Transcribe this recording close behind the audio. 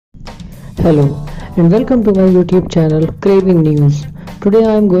Hello and welcome to my YouTube channel Craving News. Today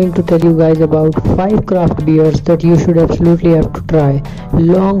I am going to tell you guys about 5 craft beers that you should absolutely have to try.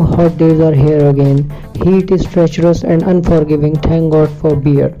 Long hot days are here again. Heat is treacherous and unforgiving, thank God for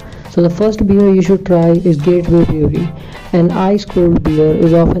beer. So the first beer you should try is Gateway Brewery. An ice cold beer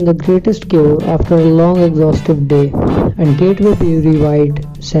is often the greatest cure after a long exhaustive day, and Gateway Brewery White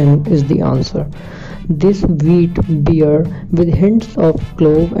Sen is the answer. This wheat beer with hints of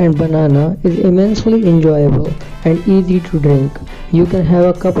clove and banana is immensely enjoyable and easy to drink. You can have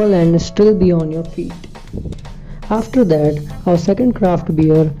a couple and still be on your feet. After that, our second craft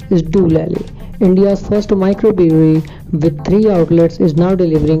beer is Doolally. India's first microbrewery with 3 outlets is now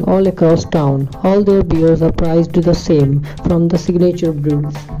delivering all across town. All their beers are priced the same from the signature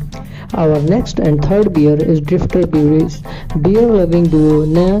brews. Our next and third beer is Drifter Breweries. Beer-loving duo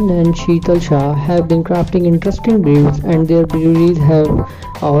Nan and Sheetal Shah have been crafting interesting brews, and their breweries have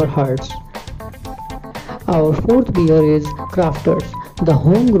our hearts. Our fourth beer is Crafters. The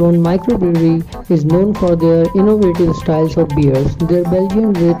homegrown microbrewery is known for their innovative styles of beers. Their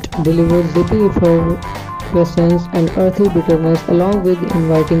Belgian wit delivers zippy effervescence and earthy bitterness, along with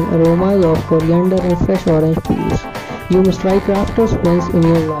inviting aromas of coriander and fresh orange peels. You must try Crafters once in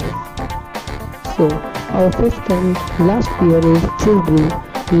your life. So, our fifth and last beer is Chill Brew,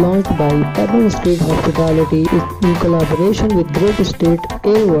 launched by Pebble Street Hospitality in collaboration with Great Estate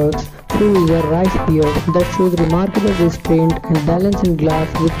Aleworks. True is a rice beer that shows remarkable restraint and balance in glass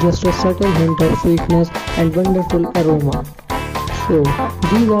with just a subtle hint of sweetness and wonderful aroma. So,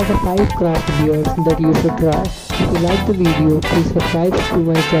 these are the 5 craft beers that you should try. If you like the video, please subscribe to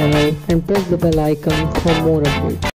my channel and press the bell icon for more updates.